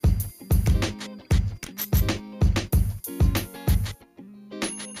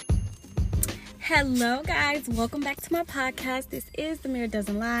Hello guys, welcome back to my podcast. This is The Mirror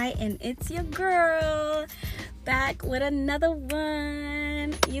Doesn't Lie, and it's your girl back with another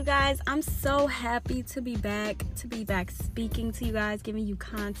one. You guys, I'm so happy to be back speaking to you guys, giving you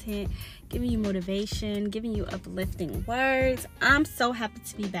content, giving you motivation, giving you uplifting words. I'm so happy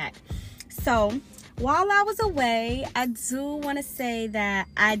to be back. So while I was away, I do want to say that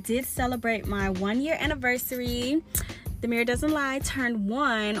I did celebrate my 1-year anniversary. The Mirror Doesn't Lie turned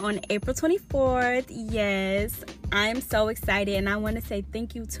 1 on April 24th. Yes, I'm so excited, and I want to say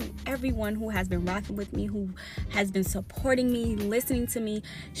thank you to everyone who has been rocking with me, who has been supporting me, listening to me,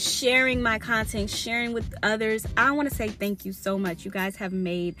 sharing my content, sharing with others. I want to say thank you so much. You guys have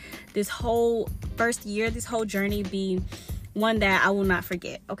made this whole first year, this whole journey be one that I will not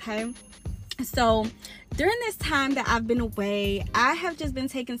forget, okay? So during this time that I've been away, I have just been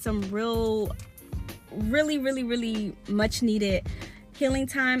taking some really much needed healing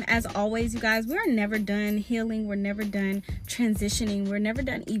time. As always, you guys, we're never done healing, we're never done transitioning, we're never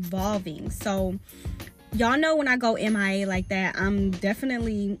done evolving. So y'all know when I go MIA like that, I'm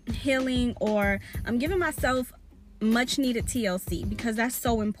definitely healing, or I'm giving myself much needed TLC, because that's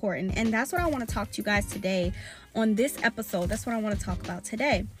so important. And that's what I want to talk to you guys today on this episode. That's what I want to talk about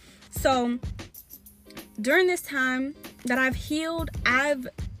today. So during this time that I've healed, I've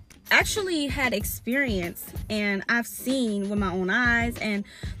actually had experience, and I've seen with my own eyes, and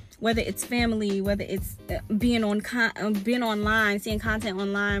whether it's family, whether it's being online, seeing content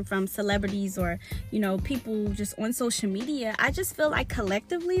online from celebrities, or people just on social media, I just feel like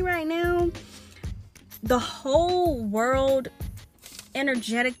collectively right now, the whole world,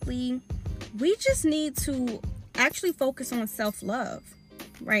 energetically, we just need to actually focus on self-love,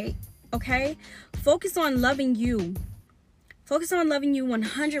 right? Okay, focus on loving you. Focus on loving you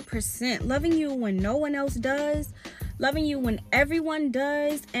 100%. Loving you when no one else does. Loving you when everyone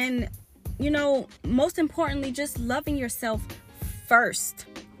does. And, most importantly, just loving yourself first.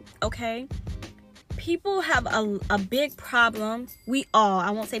 Okay? People have a big problem. We all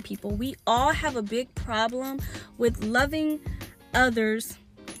have a big problem with loving others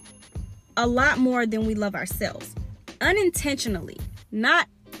a lot more than we love ourselves. Unintentionally. Not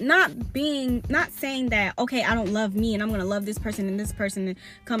saying that, okay, I don't love me and I'm going to love this person and this person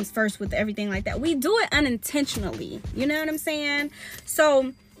comes first with everything like that. We do it unintentionally. You know what I'm saying?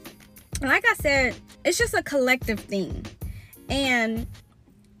 So, like I said, it's just a collective thing. And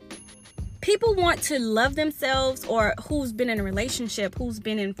people want to love themselves, or who's been in a relationship, who's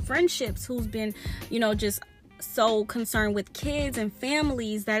been in friendships, who's been, just so concerned with kids and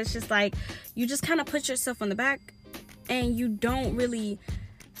families, that it's just like, you just kind of put yourself on the back and you don't really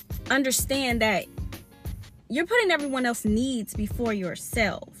understand that you're putting everyone else's needs before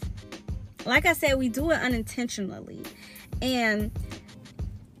yourself. Like I said, we do it unintentionally. And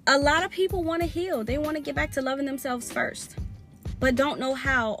a lot of people want to heal. They want to get back to loving themselves first, but don't know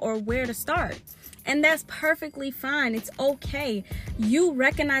how or where to start. And that's perfectly fine. It's okay. You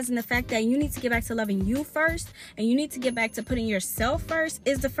recognizing the fact that you need to get back to loving you first, and you need to get back to putting yourself first,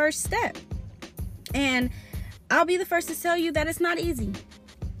 is the first step. And I'll be the first to tell you that it's not easy.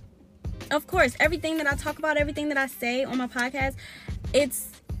 Of course, everything that I talk about, everything that I say on my podcast, it's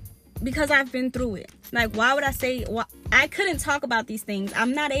because I've been through it. Like, why would I say, I couldn't talk about these things.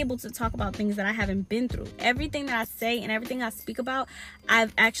 I'm not able to talk about things that I haven't been through. Everything that I say and everything I speak about,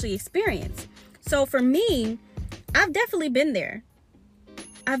 I've actually experienced. So for me, I've definitely been there.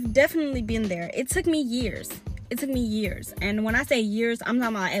 It took me years. And when I say years, I'm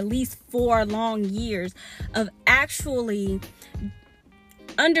talking about at least 4 long years of actually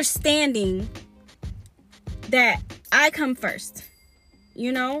understanding that I come first,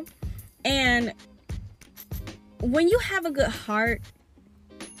 and when you have a good heart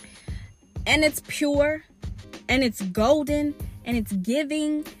and it's pure and it's golden and it's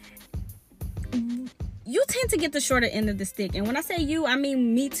giving, you tend to get the shorter end of the stick. And when I say you, I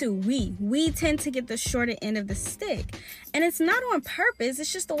mean me too. We tend to get the shorter end of the stick, and it's not on purpose.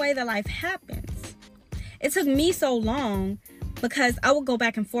 It's just the way that life happens. It took me so long because I would go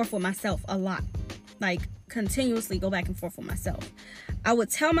back and forth with myself a lot, like continuously go back and forth with myself. I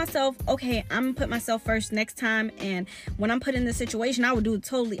would tell myself, okay, I'm gonna put myself first next time, and when I'm put in this situation, I would do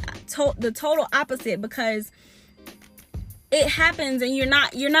the total opposite, because it happens and you're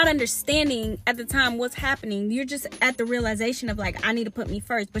not understanding at the time what's happening. You're just at the realization of like, I need to put me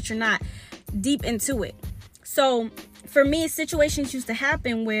first, but you're not deep into it. So for me, situations used to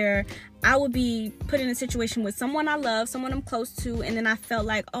happen where I would be put in a situation with someone I love, someone I'm close to, and then I felt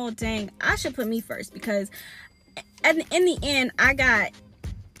like, oh dang, I should put me first, because in the end, I got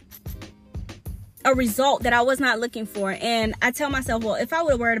a result that I was not looking for. And I tell myself, well, if I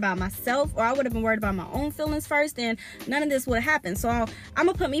would have worried about myself, or I would have been worried about my own feelings first, then none of this would have happened. So I'm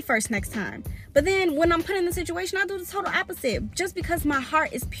gonna put me first next time. But then when I'm put in the situation, I do the total opposite, just because my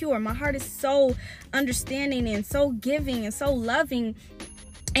heart is pure. My heart is so understanding and so giving and so loving.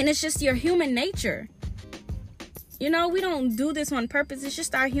 And it's just your human nature. You know, we don't do this on purpose. It's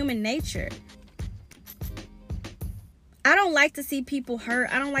just our human nature. I don't like to see people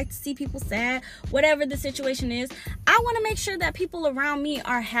hurt. I don't like to see people sad, whatever the situation is. I want to make sure that people around me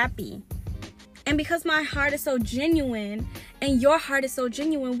are happy. And because my heart is so genuine and your heart is so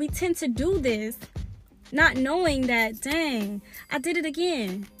genuine, we tend to do this not knowing that, dang, I did it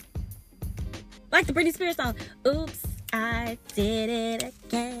again. Like the Britney Spears song, oops, I did it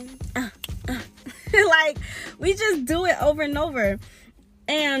again. Like, we just do it over and over.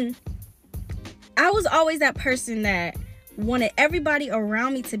 And I was always that person that wanted everybody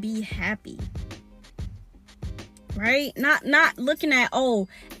around me to be happy, right? Not looking at, oh,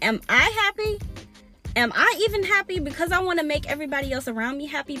 am I happy? Am I even happy? Because I want to make everybody else around me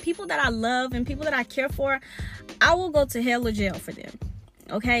happy. People that I love and people that I care for, I will go to hell or jail for them,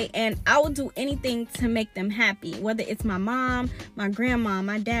 okay? And I will do anything to make them happy, whether it's my mom, my grandma,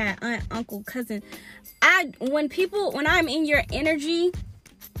 my dad, aunt, uncle, cousin. When I'm in your energy,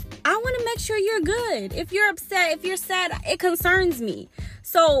 I want to make sure you're good. If you're upset, if you're sad, it concerns me.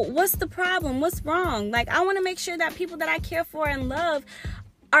 So what's the problem? What's wrong? Like, I want to make sure that people that I care for and love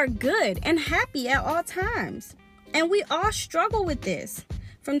are good and happy at all times. And we all struggle with this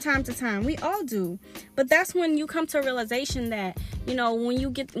from time to time. We all do. But that's when you come to a realization that, you know, when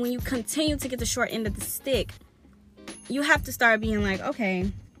you continue to get the short end of the stick, you have to start being like,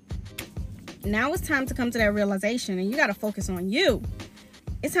 okay, now it's time to come to that realization, and you got to focus on you.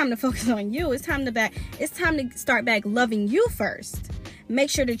 It's time to focus on you. It's time to start back loving you first. Make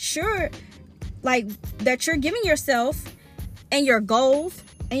sure that you're giving yourself and your goals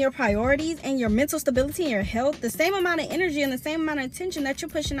and your priorities and your mental stability and your health the same amount of energy and the same amount of attention that you're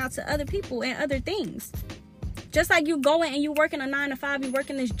pushing out to other people and other things. Just like you going and you working a 9 to 5, you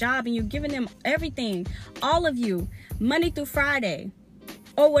working this job and you're giving them everything, all of you, Monday through Friday,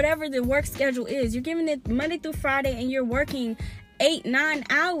 or whatever the work schedule is. You're giving it Monday through Friday and you're working 8-9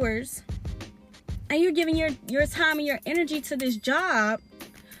 hours and you're giving your time and your energy to this job.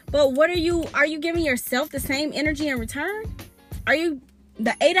 But are you giving yourself the same energy in return? Are you,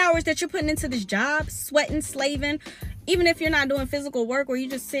 the 8 hours that you're putting into this job, sweating, slaving, even if you're not doing physical work or you're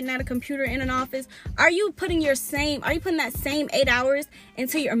just sitting at a computer in an office, are you putting that same 8 hours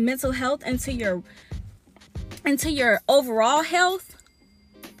into your mental health, into your overall health,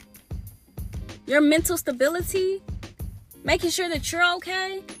 your mental stability, making sure that you're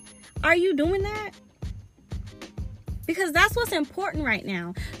okay? Are you doing that? Because that's what's important right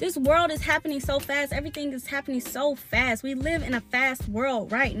now. This world is happening so fast. Everything is happening so fast. We live in a fast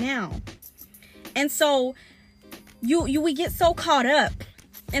world right now. And so we get so caught up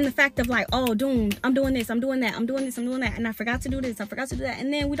in the fact of like, oh, I'm doing this, I'm doing that, I'm doing this, I'm doing that, and I forgot to do this, I forgot to do that.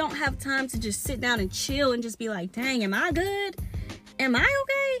 And then we don't have time to just sit down and chill and just be like, dang, am I good? Am I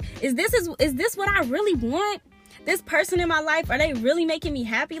okay? Is this what I really want? This person in my life, are they really making me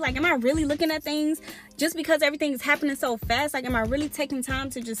happy? Like, am I really looking at things just because everything is happening so fast? Like, am I really taking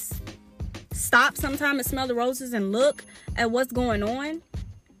time to just stop sometime and smell the roses and look at what's going on?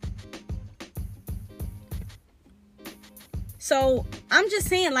 So I'm just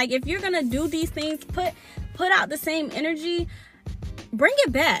saying, like, if you're gonna do these things, put out the same energy, bring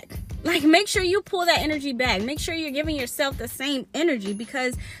it back. Like, make sure you pull that energy back. Make sure you're giving yourself the same energy,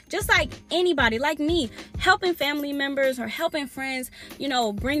 because just like anybody, like me, helping family members or helping friends, you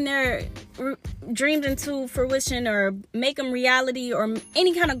know, bring their dreams into fruition or make them reality or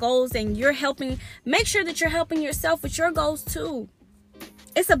any kind of goals, and you're helping, make sure that you're helping yourself with your goals too.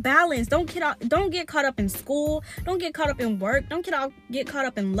 It's a balance. Don't get caught up in school. Don't get caught up in work. Don't get caught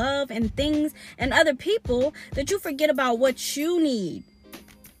up in love and things and other people that you forget about what you need.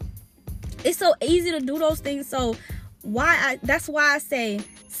 It's so easy to do those things. So that's why I say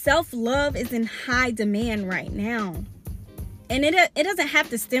self-love is in high demand right now. And it doesn't have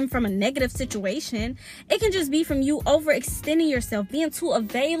to stem from a negative situation. It can just be from you overextending yourself, being too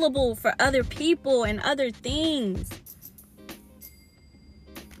available for other people and other things.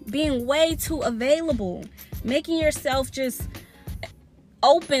 Being way too available. Making yourself just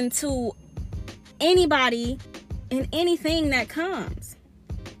open to anybody and anything that comes.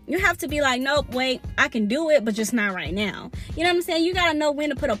 You have to be like, nope, wait, I can do it, but just not right now. You know what I'm saying? You got to know when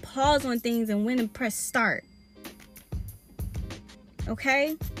to put a pause on things and when to press start.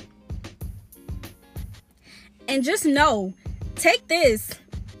 Okay? And just know, take this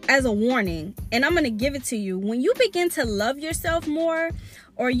as a warning, and I'm going to give it to you. When you begin to love yourself more,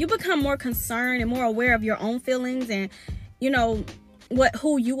 or you become more concerned and more aware of your own feelings and, you know,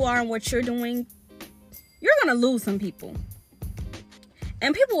 who you are and what you're doing, you're going to lose some people.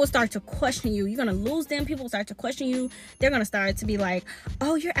 And people will start to question you. You're going to lose them. People will start to question you. They're going to start to be like,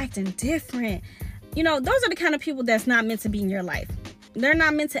 oh, you're acting different. You know, those are the kind of people that's not meant to be in your life. They're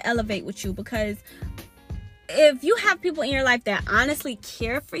not meant to elevate with you, because if you have people in your life that honestly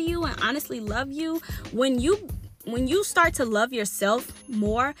care for you and honestly love you, when you start to love yourself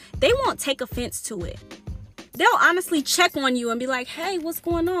more, they won't take offense to it. They'll honestly check on you and be like, hey, what's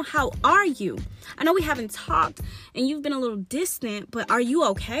going on? How are you? I know we haven't talked and you've been a little distant, but are you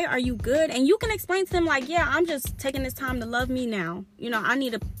okay? Are you good? And you can explain to them like, yeah, I'm just taking this time to love me now. You know, I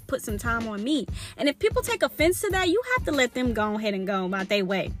need to put some time on me. And if people take offense to that, you have to let them go ahead and go about their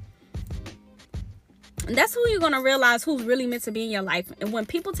way. And that's who you're going to realize who's really meant to be in your life. And when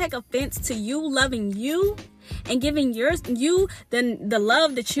people take offense to you loving you and giving you the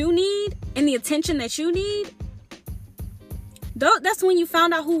love that you need and the attention that you need, that's when you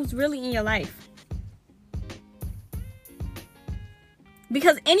found out who's really in your life.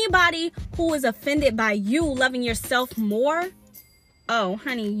 Because anybody who is offended by you loving yourself more, oh,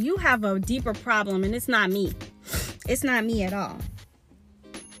 honey, you have a deeper problem, and it's not me. It's not me at all.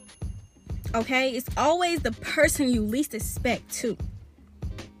 Okay? It's always the person you least expect, too.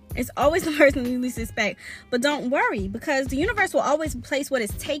 It's always the person you least expect. But don't worry, because the universe will always replace what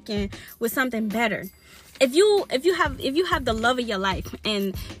is taken with something better. If you have the love of your life,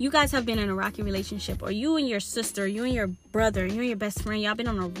 and you guys have been in a rocky relationship, or you and your sister, you and your brother, you and your best friend, y'all been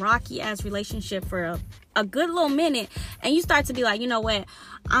on a rocky ass relationship for a good little minute, and you start to be like, you know what,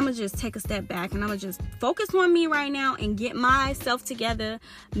 I'm gonna just take a step back and I'm gonna just focus on me right now and get myself together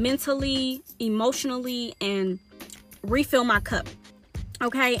mentally, emotionally, and refill my cup.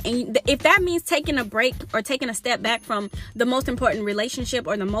 Okay, and if that means taking a break or taking a step back from the most important relationship,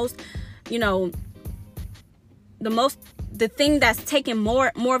 or the most, you know, the thing that's taking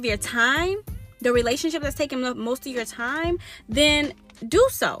more of your time, the relationship that's taking most of your time, then do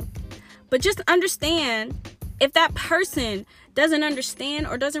so. But just understand, if that person doesn't understand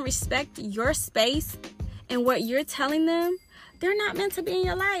or doesn't respect your space and what you're telling them, they're not meant to be in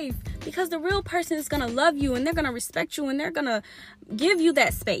your life. Because the real person is going to love you, and they're going to respect you, and they're going to give you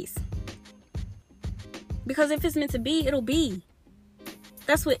that space. Because if it's meant to be, it'll be.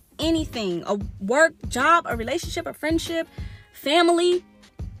 That's with anything. A work, job, a relationship, a friendship, family.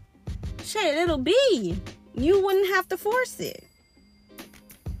 Shit, it'll be. You wouldn't have to force it.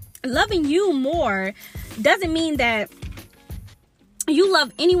 Loving you more doesn't mean that you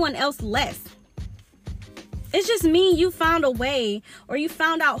love anyone else less. It's just mean you found a way, or you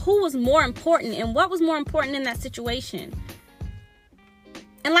found out who was more important and what was more important in that situation.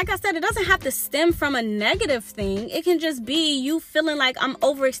 And like I said, it doesn't have to stem from a negative thing. It can just be you feeling like, I'm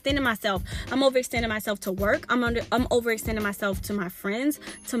overextending myself. I'm overextending myself to work. I'm overextending myself to my friends,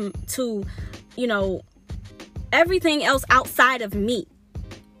 to you know, everything else outside of me.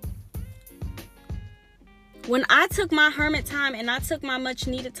 When I took my hermit time and I took my much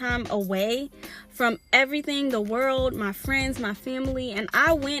needed time away from everything, the world, my friends, my family, and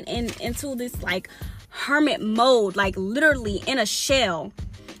I went into this like hermit mode, like literally in a shell.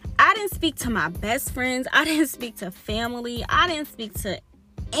 I didn't speak to my best friends. I didn't speak to family. I didn't speak to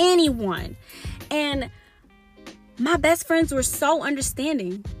anyone. And my best friends were so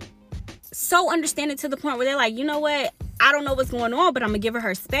understanding to the point where they're like, you know what? I don't know what's going on, but I'm going to give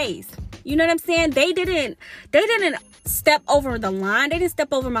her space. You know what I'm saying? They didn't step over the line. They didn't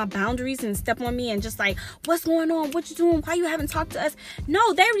step over my boundaries and step on me and just like, what's going on? What you doing? Why you haven't talked to us?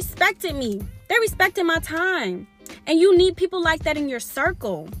 No, they respected me. They respected my time. And you need people like that in your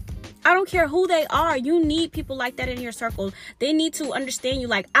circle. I don't care who they are. You need people like that in your circle. They need to understand you.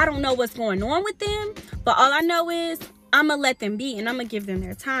 Like, I don't know what's going on with them, but all I know is I'm going to let them be, and I'm going to give them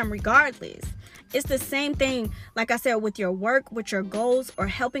their time regardless. It's the same thing, like I said, with your work, with your goals, or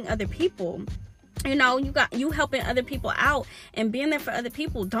helping other people. You know, you helping other people out and being there for other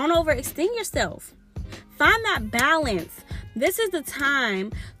people. Don't overextend yourself. Find that balance. This is the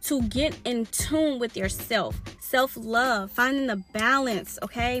time to get in tune with yourself. Self-love, finding the balance,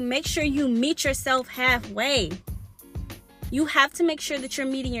 okay? Make sure you meet yourself halfway. You have to make sure that you're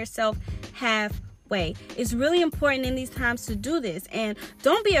meeting yourself halfway. It's really important in these times to do this. And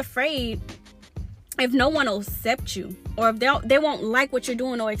don't be afraid if no one will accept you, or if they won't like what you're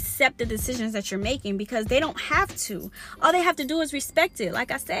doing or accept the decisions that you're making, because they don't have to. All they have to do is respect it.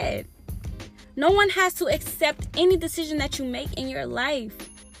 Like I said, no one has to accept any decision that you make in your life.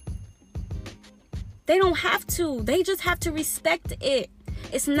 They don't have to. They just have to respect it.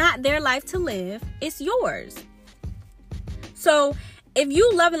 It's not their life to live. It's yours. So if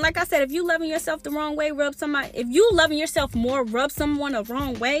you loving, like I said, if you loving yourself the wrong way, if you loving yourself more, rub someone the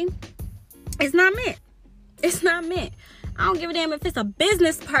wrong way, it's not meant. It's not meant. I don't give a damn if it's a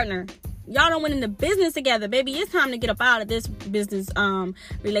business partner. Y'all don't went into business together, baby. It's time to get up out of this business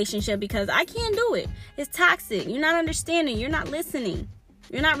relationship, because I can't do it. It's toxic. You're not understanding. You're not listening.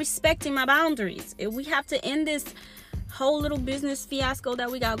 You're not respecting my boundaries. We have to end this whole little business fiasco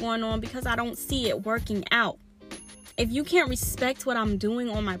that we got going on, because I don't see it working out. If you can't respect what I'm doing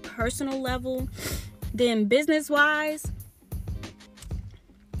on my personal level, then business-wise,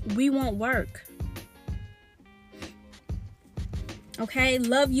 we won't work. Okay,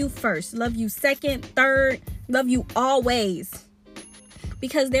 love you first, love you second, third, love you always.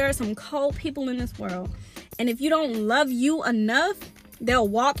 Because there are some cold people in this world. And if you don't love you enough, they'll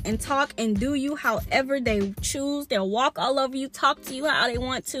walk and talk and do you however they choose. They'll walk all over you, talk to you how they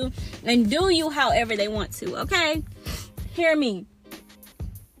want to, and do you however they want to, okay? Hear me.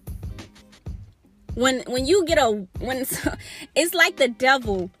 When you get it's like the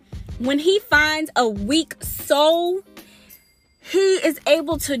devil. When he finds a weak soul, he is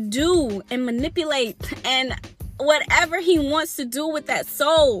able to do and manipulate and whatever he wants to do with that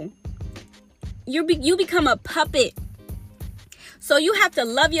soul. You become a puppet. So you have to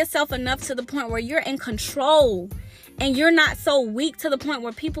love yourself enough to the point where you're in control and you're not so weak to the point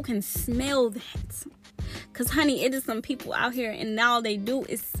where people can smell that. Because, honey, it is some people out here and all they do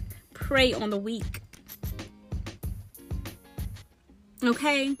is prey on the weak.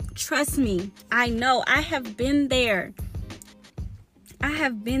 Okay? Trust me. I know. I have been there. I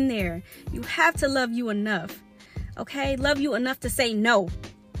have been there. You have to love you enough. Okay? Love you enough to say no.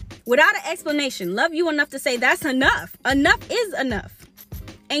 Without an explanation. Love you enough to say that's enough. Enough is enough.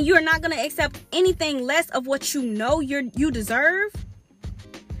 And you're not going to accept anything less of what you know you deserve.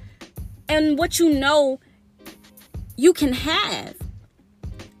 And what you know you can have.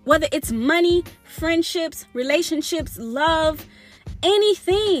 Whether it's money, friendships, relationships, love,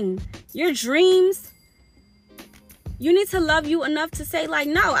 anything. Your dreams. You need to love you enough to say, like,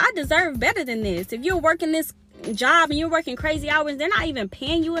 no, I deserve better than this. If you're working this job and you're working crazy hours, they're not even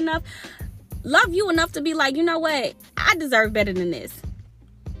paying you enough. Love you enough to be like, you know what? I deserve better than this.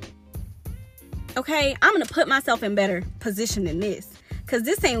 Okay? I'm going to put myself in better position than this. Because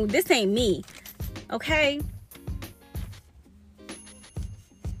this ain't me. Okay?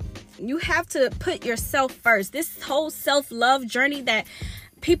 You have to put yourself first. This whole self-love journey that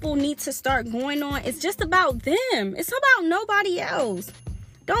people need to start going on, it's just about them. It's about nobody else.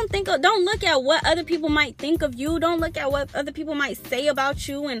 Don't look at what other people might think of you. Don't look at what other people might say about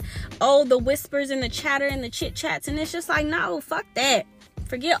you and the whispers and the chatter and the chit chats. And it's just like, no, fuck that.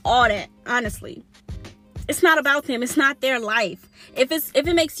 Forget all that. Honestly, it's not about them. It's not their life. If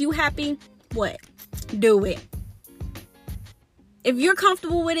it makes you happy, what? Do it. If you're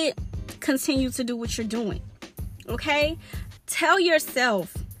comfortable with it, continue to do what you're doing. Okay? Tell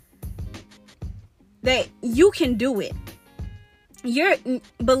yourself that you can do it.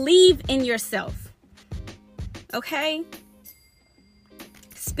 Believe in yourself. Okay?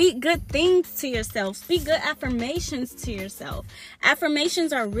 Speak good things to yourself. Speak good affirmations to yourself.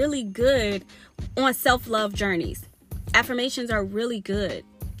 Affirmations are really good on self-love journeys. Affirmations are really good.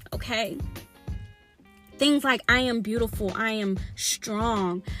 Okay? Things like, I am beautiful. I am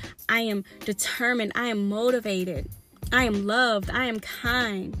strong. I am determined. I am motivated. I am loved. I am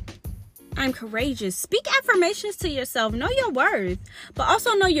kind. I'm courageous. Speak affirmations to yourself. Know your worth, but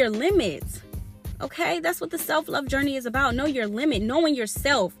also know your limits. Okay? That's what the self-love journey is about. Know your limit. Knowing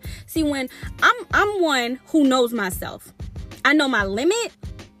yourself. See, when I'm one who knows myself. I know my limit.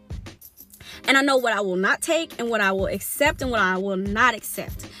 And I know what I will not take and what I will accept and what I will not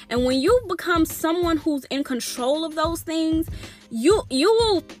accept. And when you become someone who's in control of those things, you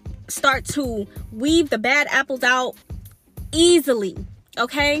will start to weave the bad apples out easily.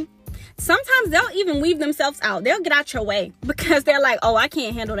 Okay? Sometimes they'll even weave themselves out. They'll get out your way because they're like, oh, I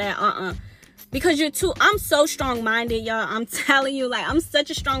can't handle that. Because I'm so strong-minded, y'all. I'm telling you, like, I'm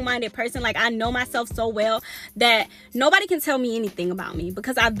such a strong-minded person. Like, I know myself so well that nobody can tell me anything about me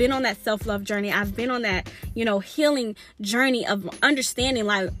because I've been on that self-love journey. I've been on that, healing journey of understanding,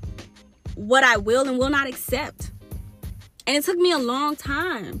 like, what I will and will not accept. And it took me a long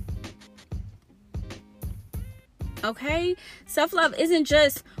time. Okay? Self-love isn't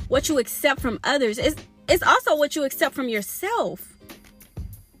just what you accept from others. It's also what you accept from yourself.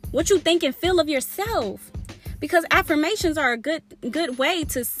 What you think and feel of yourself. because affirmations are a good way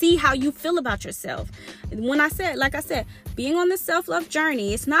to see how you feel about yourself. Like I said, being on the self-love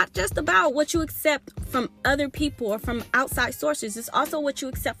journey, it's not just about what you accept from other people or from outside sources. It's also what you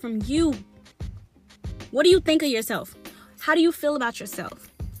accept from you. What do you think of yourself? How do you feel about yourself?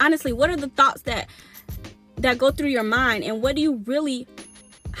 Honestly, what are the thoughts that go through your mind, and how do you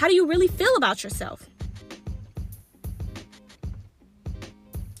really feel about yourself?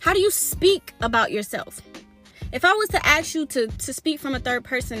 How do you speak about yourself? If I was to ask you to speak from a third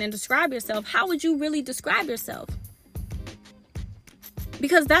person and describe yourself, how would you really describe yourself?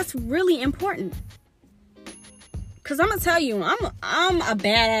 Because that's really important. Because I'm going to tell you, I'm a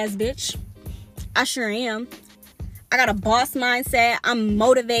badass bitch. I sure am. I got a boss mindset. I'm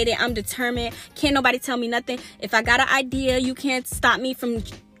motivated. I'm determined. Can't nobody tell me nothing. If I got an idea, you can't stop me from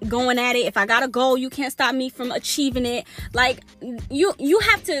going at it. If I got a goal, you can't stop me from achieving it. Like, you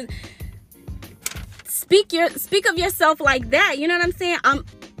have to speak of yourself like that. You know what I'm saying? I'm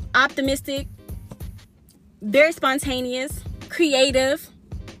optimistic, very spontaneous, creative.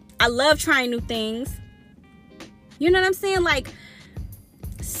 I love trying new things. You know what I'm saying? Like,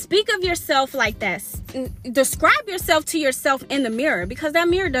 speak of yourself like that. Describe yourself to yourself in the mirror, because that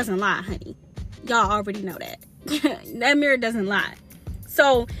mirror doesn't lie, honey. Y'all already know that. That mirror doesn't lie.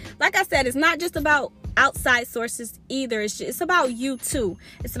 So, like I said, it's not just about outside sources either. It's about you too.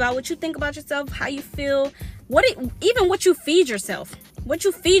 It's about what you think about yourself, how you feel, even what you feed yourself, what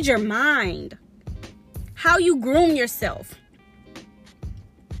you feed your mind, how you groom yourself.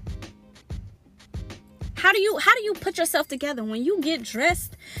 How do you put yourself together when you get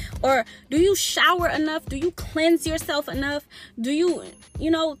dressed? Or do you shower enough? Do you cleanse yourself enough? Do you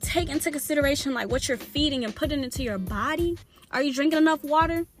take into consideration like what you're feeding and putting into your body? Are you drinking enough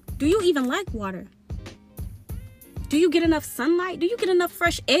water? Do you even like water? Do you get enough sunlight? Do you get enough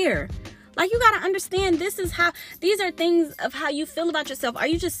fresh air? Like, you got to understand, these are things of how you feel about yourself. Are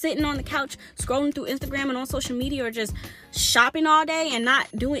you just sitting on the couch scrolling through Instagram and on social media, or just shopping all day and not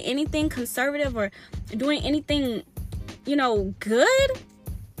doing anything conservative or doing anything, good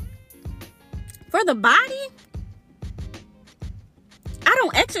for the body? I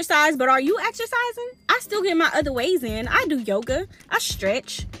don't exercise, but are you exercising? I still get my other ways in. I do yoga. I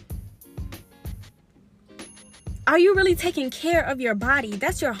stretch. Are you really taking care of your body?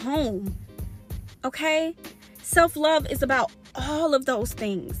 That's your home. Okay? Self-love is about all of those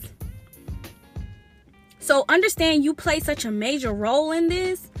things. So understand you play such a major role in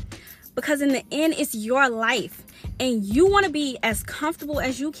this, because in the end, it's your life. And you want to be as comfortable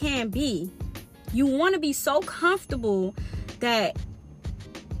as you can be. You want to be so comfortable that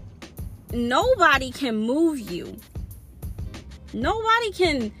nobody can move you. Nobody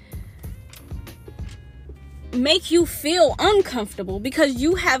can make you feel uncomfortable, because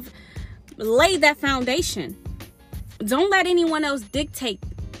you have laid that foundation. Don't let anyone else dictate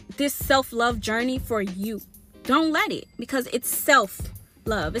this self-love journey for you. Don't let it, because it's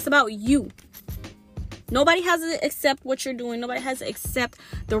self-love. It's about you. Nobody has to accept what you're doing. Nobody has to accept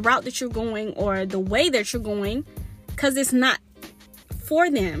the route that you're going or the way that you're going, because it's not for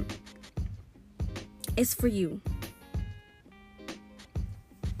them. It's for you.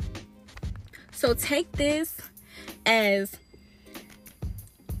 So take this as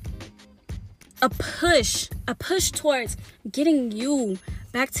a push towards getting you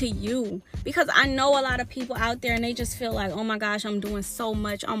back to you. Because I know a lot of people out there and they just feel like, oh my gosh, I'm doing so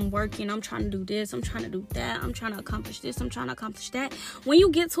much. I'm working. I'm trying to do this. I'm trying to do that. I'm trying to accomplish this. I'm trying to accomplish that. When you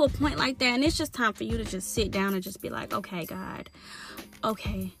get to a point like that, and it's just time for you to just sit down and just be like, okay, God,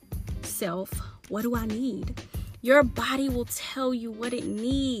 okay, self, what do I need? Your body will tell you what it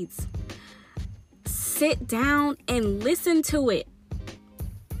needs. Sit down and listen to it.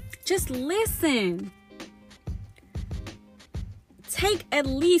 Just listen. Take at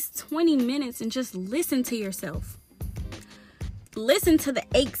least 20 minutes and just listen to yourself. Listen to the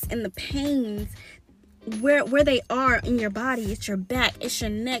aches and the pains where they are in your body. It's your back, it's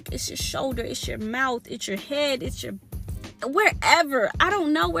your neck, it's your shoulder, it's your mouth, it's your head, it's your wherever. I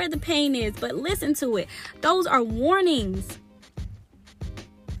don't know where the pain is, but listen to it. Those are warnings.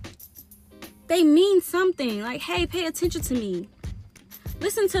 They mean something. Like, hey, pay attention to me.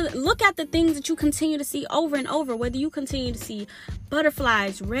 Look at the things that you continue to see over and over. Whether you continue to see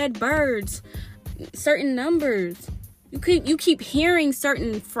butterflies, red birds, certain numbers. You keep hearing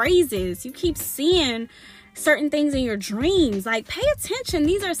certain phrases. You keep seeing certain things in your dreams. Like, pay attention.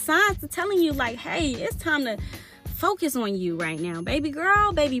 These are signs to telling you, like, hey, it's time to focus on you right now. Baby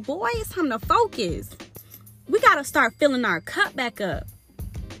girl, baby boy, it's time to focus. We got to start filling our cup back up.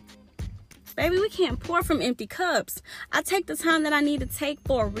 Baby, we can't pour from empty cups. I take the time that I need to take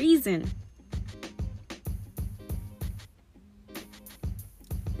for a reason.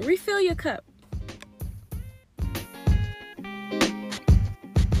 refill your cup.